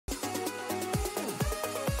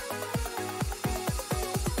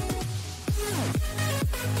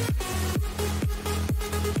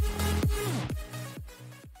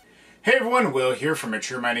Hey everyone, Will here from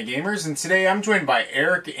Mature-Minded Gamers, and today I'm joined by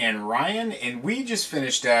Eric and Ryan, and we just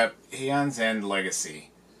finished up Aeon's End Legacy.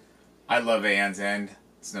 I love Aeon's End.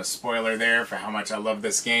 It's no spoiler there for how much I love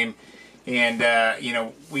this game. And,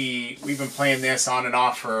 we've been playing this on and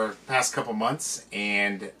off for the past couple months,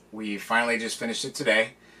 and we finally just finished it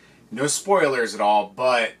today. No spoilers at all,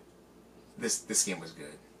 but this game was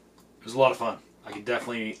good. It was a lot of fun. I can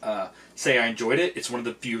definitely say I enjoyed it. It's one of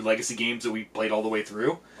the few Legacy games that we played all the way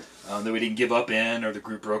through. That we didn't give up in or the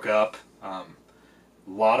group broke up. A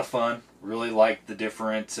lot of fun. Really liked the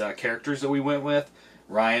different characters that we went with.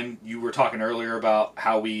 Ryan, you were talking earlier about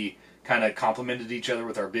how we kind of complemented each other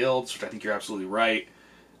with our builds, which I think you're absolutely right.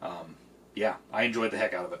 Yeah, I enjoyed the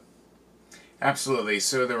heck out of it. Absolutely.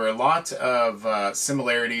 So there were a lot of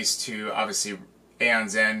similarities to, obviously,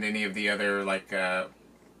 Aeon's End, any of the other,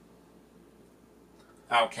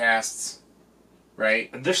 outcasts.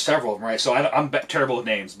 Right. And there's several of them, right? So I'm terrible with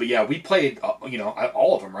names, but yeah, we played,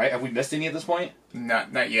 all of them, right? Have we missed any at this point?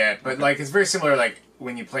 Not yet, but it's very similar,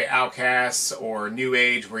 when you play Outcasts or New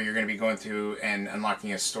Age, where you're going to be going through and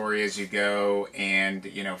unlocking a story as you go, and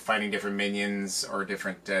fighting different minions or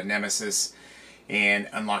different nemesis, and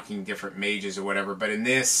unlocking different mages or whatever. But in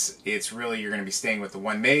this, it's really you're going to be staying with the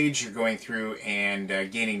one mage. You're going through and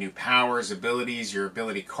gaining new powers, abilities. Your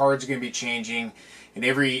ability cards are going to be changing. In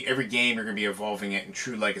every game, you're going to be evolving it in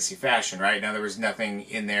true Legacy fashion, right? Now, there was nothing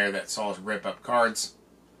in there that saw us rip up cards,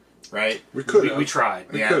 right? We could. We tried.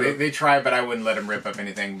 They tried, but I wouldn't let them rip up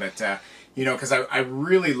anything. But, because I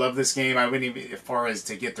really love this game. I went even as far as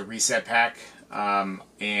to get the reset pack,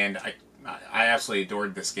 and I absolutely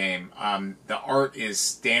adored this game. The art is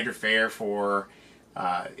standard fare for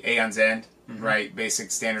Aeon's End, right? Basic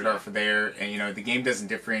standard art for there. And, the game doesn't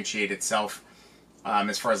differentiate itself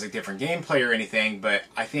as far as different gameplay or anything, but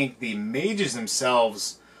I think the mages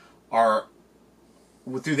themselves are,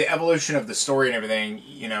 through the evolution of the story and everything,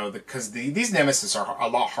 because these nemesis are a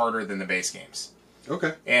lot harder than the base games.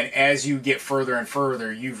 Okay. And as you get further and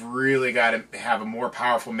further, you've really got to have a more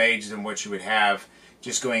powerful mage than what you would have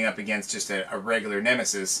just going up against just a regular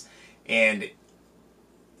nemesis. And,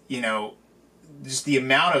 just the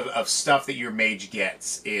amount of stuff that your mage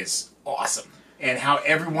gets is awesome. And how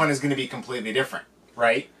everyone is going to be completely different.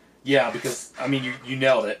 Right? Yeah, because, you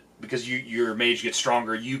nailed it. Because your mage gets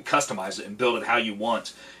stronger, you customize it and build it how you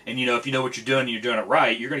want. And, if you know what you're doing and you're doing it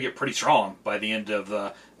right, you're going to get pretty strong by the end of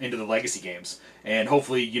the Legacy games. And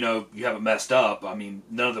hopefully, you haven't messed up. None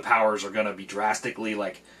of the powers are going to be drastically,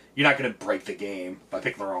 you're not going to break the game by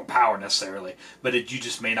picking the wrong power necessarily. But you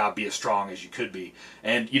just may not be as strong as you could be.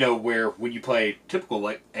 And, where when you play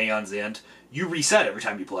typical, Aeon's End, you reset every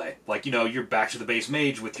time you play. You're back to the base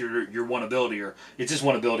mage with your one ability, or it's just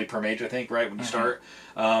one ability per mage, I think, right, when you start.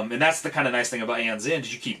 And that's the kind of nice thing about Aeon's End,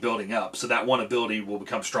 is you keep building up. So that one ability will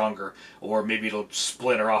become stronger, or maybe it'll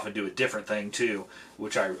splinter off and do a different thing, too,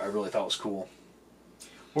 which I really thought was cool.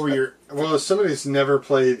 Well, as somebody who's never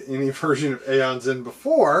played any version of Aeon's End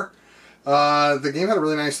before, the game had a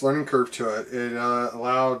really nice learning curve to it. It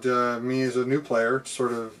allowed me as a new player to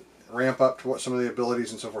sort of ramp up to what some of the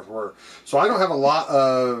abilities and so forth were. So I don't have a lot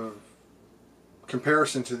of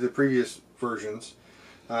comparison to the previous versions,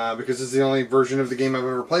 because it's the only version of the game I've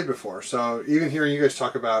ever played before. So even hearing you guys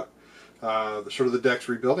talk about the decks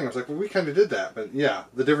rebuilding, I was like, well, we kind of did that. But yeah,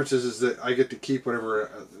 the difference is that I get to keep whatever,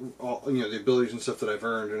 the abilities and stuff that I've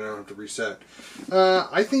earned, and I don't have to reset.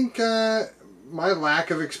 I think my lack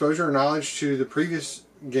of exposure or knowledge to the previous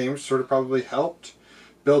games sort of probably helped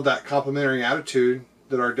build that complementary attitude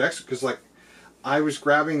that our decks, because I was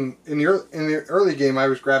grabbing in the early game, I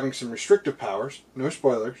was grabbing some restrictive powers, no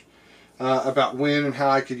spoilers, about when and how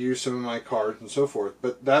I could use some of my cards and so forth.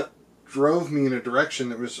 But that drove me in a direction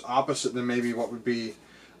that was opposite than maybe what would be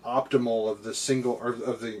optimal of the single or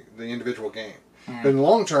of the individual game. But in the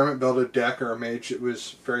long term, it built a deck or a mage that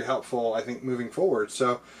was very helpful, I think, moving forward.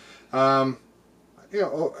 So, I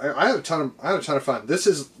had a ton of fun. This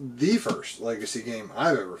is the first Legacy game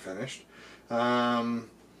I've ever finished.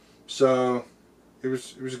 So it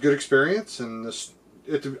was a good experience, and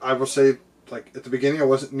I will say, at the beginning I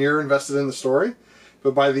wasn't near invested in the story,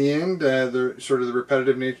 but by the end, the sort of the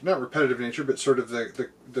repetitive nature, not repetitive nature, but sort of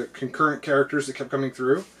the concurrent characters that kept coming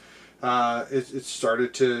through, it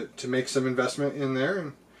started to make some investment in there,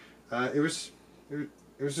 and it was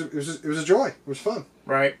a joy. It was fun.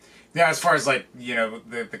 Right. Now, as far as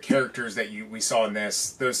the characters that we saw in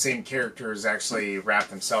this, those same characters actually wrap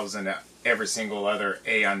themselves into every single other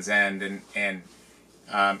Aeon's End, and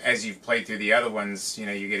as you've played through the other ones, you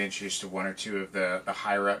get introduced to one or two of the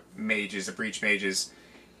higher up mages, the breach mages,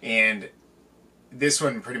 and this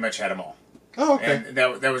one pretty much had them all. Oh, okay. And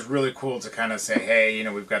that was really cool to kind of say, hey, you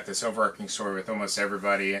know, we've got this overarching story with almost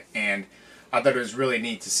everybody, and I thought it was really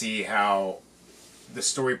neat to see how the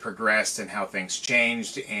story progressed and how things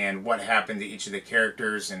changed and what happened to each of the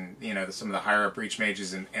characters and, you know, some of the higher up reach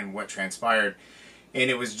mages and what transpired. And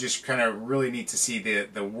it was just kind of really neat to see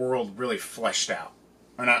the world really fleshed out.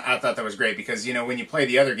 And I thought that was great because, you know, when you play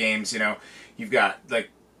the other games, you know, you've got, like,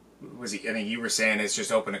 I think you were saying it's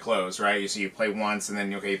just open to close, right? So you play once and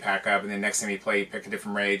then, okay, you pack up, and then next time you play, you pick a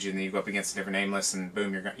different rage, and then you go up against a different Nameless, and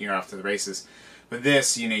boom, you're off to the races. But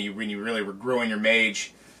this, you know, when you really were growing your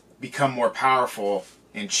mage, become more powerful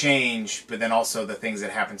and change, but then also the things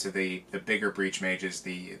that happen to the bigger breach mages,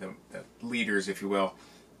 the leaders, if you will,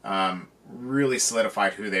 really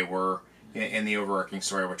solidified who they were in the overarching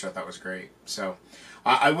story, which I thought was great. So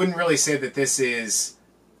I wouldn't really say that this is,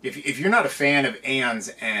 if you're not a fan of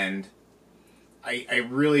Aeon's End, I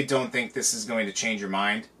really don't think this is going to change your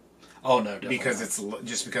mind. Oh no, definitely because not.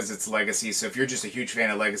 because it's legacy. So if you're just a huge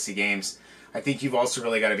fan of legacy games, I think you've also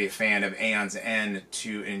really got to be a fan of Aeon's End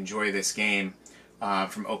to enjoy this game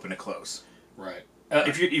from open to close. Right.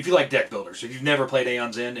 If you like deck builders, if you've never played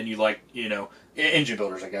Aeon's End and you like, you know, engine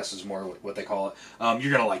builders, I guess is more what they call it,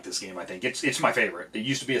 you're gonna like this game. I think it's my favorite. It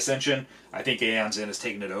used to be Ascension. I think Aeon's End has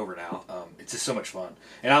taken it over now. It's just so much fun,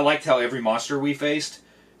 and I liked how every monster we faced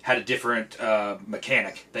had a different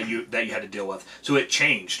mechanic that you had to deal with. So it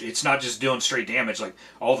changed. It's not just doing straight damage. Like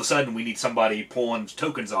all of a sudden we need somebody pulling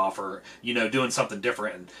tokens off or, you know, doing something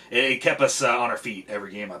different. And it kept us on our feet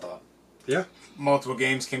every game, I thought. Yeah. Multiple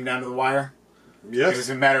games came down to the wire. Yes. It was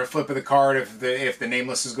a matter of flip of the card if the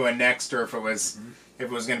Nameless was going next or if it was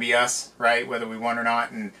going to be us, right? Whether we won or not.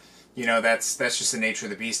 And you know that's just the nature of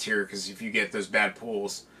the beast here, because if you get those bad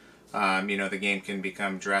pulls, you know, the game can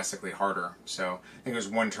become drastically harder. So I think it was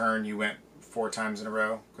one turn you went 4 times in a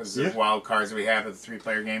row because of the wild cards that we have of the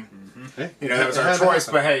 3-player game. Mm-hmm. Hey, you know, that was our choice,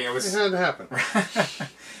 but hey, it had to happen.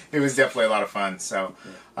 It was definitely a lot of fun. So,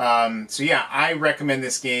 so yeah, I recommend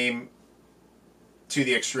this game to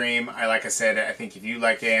the extreme. Like I said, I think if you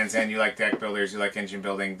like Aeon's End, you like deck builders, you like engine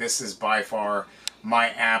building, this is by far my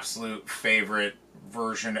absolute favorite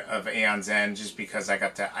version of Aeon's End, just because I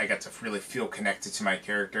got to really feel connected to my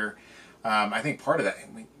character. I think part of that,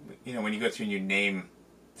 you know, when you go through and you name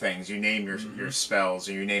things, you name your spells,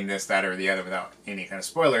 or you name this, that, or the other without any kind of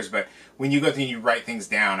spoilers, but when you go through and you write things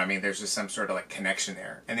down, I mean, there's just some sort of like connection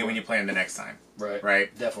there. And then when you play them the next time,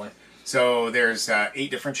 right, definitely. So there's 8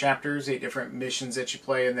 different chapters, 8 different missions that you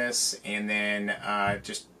play in this, and then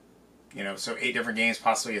just, you know, so 8 different games,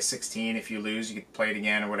 possibly a 16. If you lose, you could play it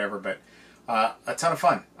again or whatever, but a ton of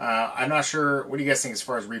fun. I'm not sure, what do you guys think as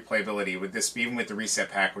far as replayability? Would this be, even with the reset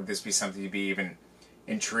pack, would this be something you'd be even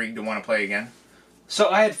intrigued to want to play again? So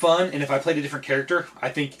I had fun, and if I played a different character, I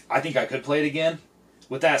think I could play it again.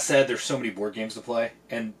 With that said, there's so many board games to play,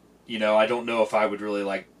 and, you know, I don't know if I would really,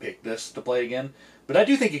 like, pick this to play again. But I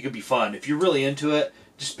do think it could be fun. If you're really into it,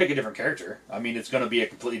 just pick a different character. I mean, it's going to be a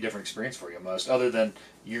completely different experience for you, other than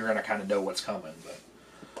you're going to kind of know what's coming. But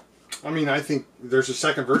I mean, I think there's a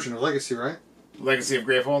second version of Legacy, right? Legacy of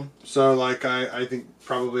Gravehold? So, like, I think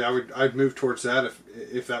probably I'd move towards that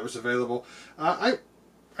if that was available. I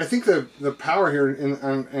think the power here,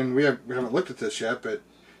 and we haven't looked at this yet, but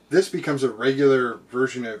this becomes a regular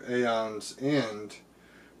version of Aeon's End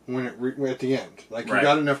when at the end. Like, you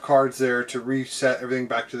got enough cards there to reset everything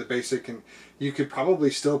back to the basic, and you could probably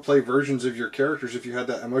still play versions of your characters if you had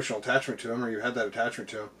that emotional attachment to them, or you had that attachment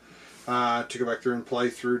to them, to go back through and play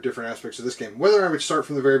through different aspects of this game. Whether I would start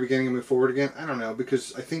from the very beginning and move forward again, I don't know,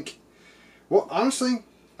 because I think, well, honestly,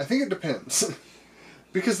 I think it depends.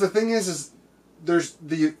 Because the thing is there's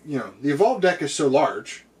the evolved deck is so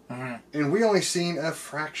large, and we only seen a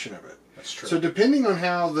fraction of it. that's true. So depending on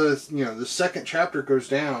how the second chapter goes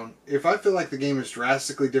down, if I feel like the game is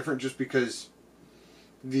drastically different just because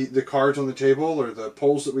the cards on the table or the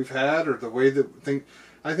polls that we've had or the way that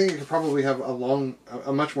I think it could probably have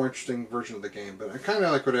a much more interesting version of the game. But I kind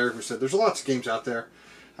of like what Eric said. There's lots of games out there.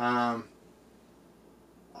 I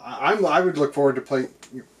would look forward to play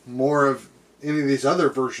more of any of these other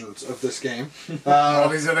versions of this game. All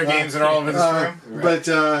these other games that are all over this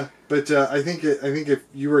room. But I think if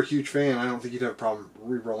you were a huge fan, I don't think you'd have a problem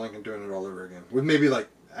re-rolling and doing it all over again. With maybe like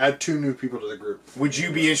add 2 new people to the group. Would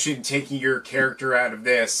you be interested in taking your character out of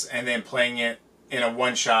this and then playing it in a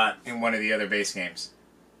one-shot in one of the other base games?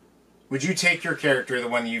 Would you take your character, the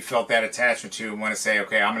one that you felt that attachment to, and want to say,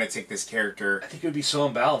 okay, I'm going to take this character? I think it would be so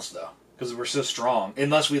imbalanced, though, because we're so strong.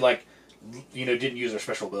 Unless we, like, didn't use our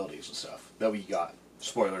special abilities and stuff that we got.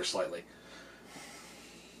 Spoilers slightly.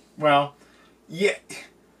 Well, yeah.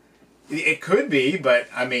 It could be, but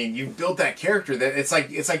I mean, you've built that character. That it's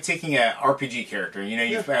like taking an RPG character. You know,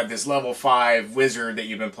 you've had this level 5 wizard that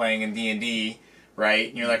you've been playing in D&D, right?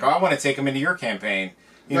 And you're like, oh, I want to take him into your campaign.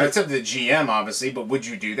 You know, it's up to the GM, obviously, but would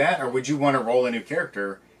you do that, or would you want to roll a new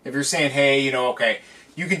character? If you're saying, hey, you know, okay,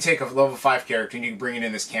 you can take a level 5 character and you can bring it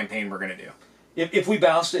in this campaign we're going to do. If we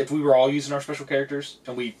balanced it, if we were all using our special characters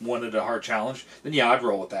and we wanted a hard challenge, then yeah, I'd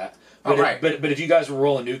roll with that. But but if you guys were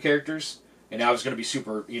rolling new characters, and I was going to be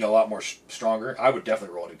super, you know, a lot more stronger, I would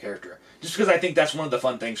definitely roll a new character. Just because I think that's one of the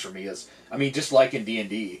fun things for me is, I mean, just like in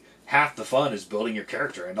D&D, half the fun is building your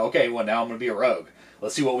character. And okay, well, now I'm going to be a rogue.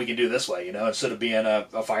 Let's see what we can do this way, you know, instead of being a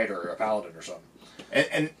fighter or a paladin or something.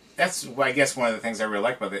 And that's, I guess, one of the things I really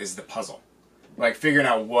like about it is the puzzle. Like, figuring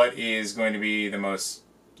out what is going to be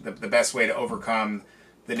the best way to overcome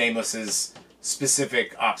the Nameless's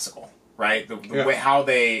specific obstacle. Right, the way how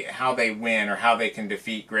they win or how they can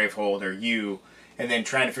defeat Gravehold or you, and then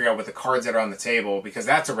trying to figure out what the cards that are on the table, because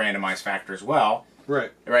that's a randomized factor as well.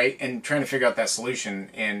 Right, and trying to figure out that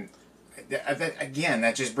solution, and again,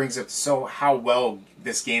 that just brings up how well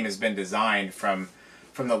this game has been designed from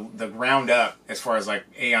the ground up, as far as like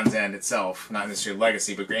Aeon's End itself, not necessarily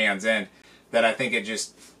Legacy, but Aeon's End. That I think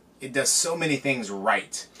it does so many things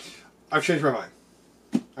right. I've changed my mind.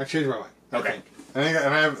 Okay. I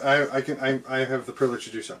have the privilege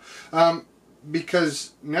to do so,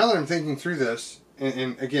 because now that I'm thinking through this,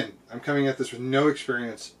 and again, I'm coming at this with no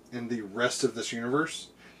experience in the rest of this universe.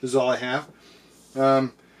 This is all I have.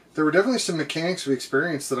 There were definitely some mechanics we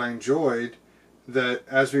experienced that I enjoyed. That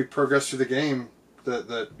as we progressed through the game,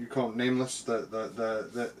 that you call Nameless,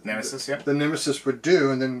 the Nemesis, the Nemesis would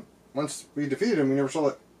do, and then once we defeated him, we never saw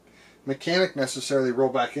that mechanic necessarily roll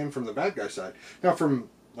back in from the bad guy side. Now, from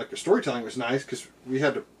like the storytelling was nice because we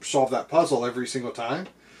had to solve that puzzle every single time,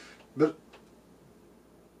 but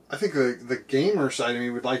I think the gamer side of me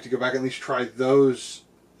would like to go back and at least try those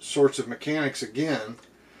sorts of mechanics again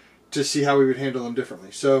to see how we would handle them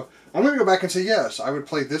differently. So I'm going to go back and say yes, I would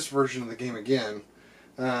play this version of the game again,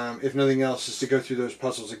 if nothing else, is to go through those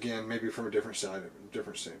puzzles again, maybe from a different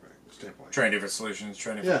standpoint. Trying different solutions,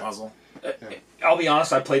 trying different puzzle. I'll be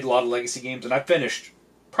honest, I played a lot of Legacy games, and I finished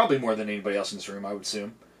probably more than anybody else in this room, I would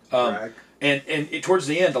assume. And towards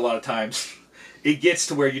the end, a lot of times, it gets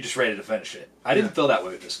to where you're just ready to finish it. I didn't feel that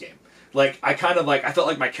way with this game. Like, I felt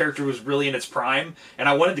like my character was really in its prime, and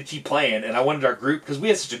I wanted to keep playing, and I wanted our group, because we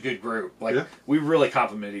had such a good group. Like, we really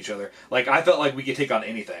complimented each other. Like, I felt like we could take on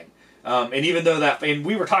anything. And even though and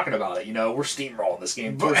we were talking about it, you know, we're steamrolling this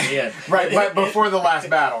game towards the end. right before the last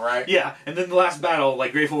battle, right? Yeah, and then the last battle,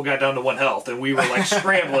 like, Gravehold got down to 1 health, and we were, like,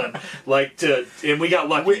 scrambling, and we got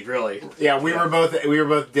lucky, really. Yeah, we were both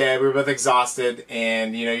dead, we were both exhausted,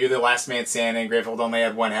 and, you know, you're the last man standing, Gravehold only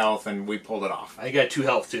had 1 health, and we pulled it off. I think I had 2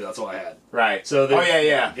 health, too, that's all I had. Right. So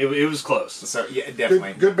it was close. So, yeah,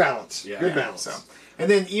 definitely. Good balance. Yeah. Good balance. So. And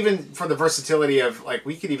then, even for the versatility of, like,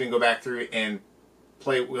 we could even go back through and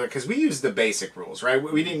play, because we used the basic rules, right?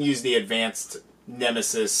 We didn't use the advanced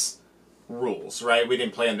Nemesis rules, right? We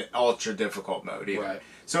didn't play in the ultra difficult mode either. Right.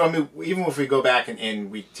 So, I mean, even if we go back and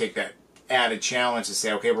we take that added challenge to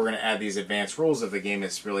say, okay, we're going to add these advanced rules if the game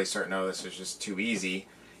is really starting, oh, this is just too easy.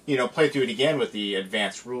 You know, play through it again with the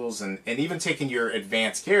advanced rules, and even taking your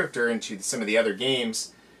advanced character into some of the other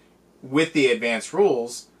games with the advanced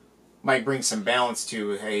rules might bring some balance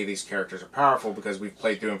to, hey, these characters are powerful because we've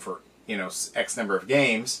played through them for, you know, X number of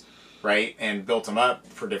games, right, and built them up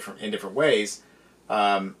in different ways.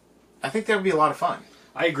 I think that would be a lot of fun.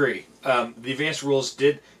 I agree. The advanced rules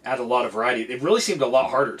did add a lot of variety. It really seemed a lot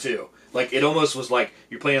harder, too. Like, it almost was like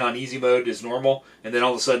you're playing on easy mode as normal, and then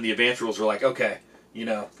all of a sudden the advanced rules are like, okay, you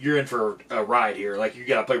know, you're in for a ride here. Like, you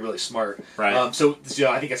got to play really smart. Right. So you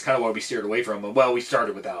know, I think that's kind of why we steered away from them. Well, we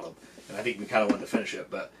started without them, and I think we kind of wanted to finish it.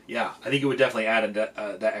 But, yeah, I think it would definitely add in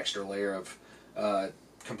that extra layer of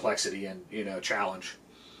complexity and, you know, challenge.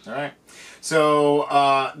 All right.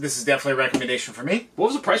 So this is definitely a recommendation for me. What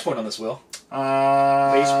was the price point on this, Will?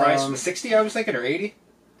 Base price was 60, I was thinking, or 80?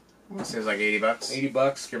 It seems like $80.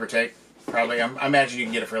 $80, give or take. Probably. I imagine you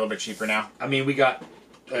can get it for a little bit cheaper now. I mean, we got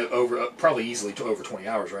probably easily over 20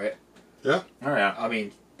 hours, right? Yeah. Oh yeah. I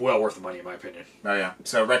mean, well worth the money in my opinion. Oh yeah.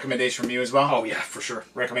 So recommendation from you as well? Oh yeah, for sure.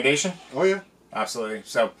 Recommendation? Oh yeah. Absolutely.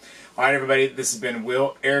 So, all right, everybody. This has been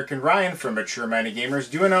Will, Eric, and Ryan from Mature Minded Gamers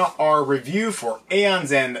doing our review for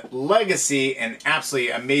Aeons and Legacy, an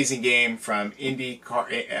absolutely amazing game from indie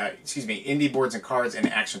boards and cards and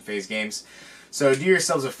action phase games. So do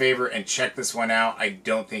yourselves a favor and check this one out. I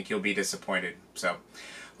don't think you'll be disappointed. So,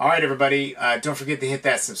 All right, everybody. Don't forget to hit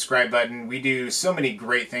that subscribe button. We do so many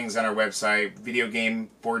great things on our website. Video game,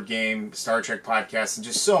 board game, Star Trek podcasts, and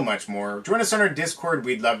just so much more. Join us on our Discord.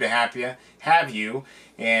 We'd love to have you.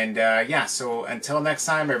 And yeah, so until next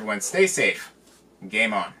time, everyone, stay safe.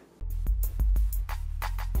 Game on.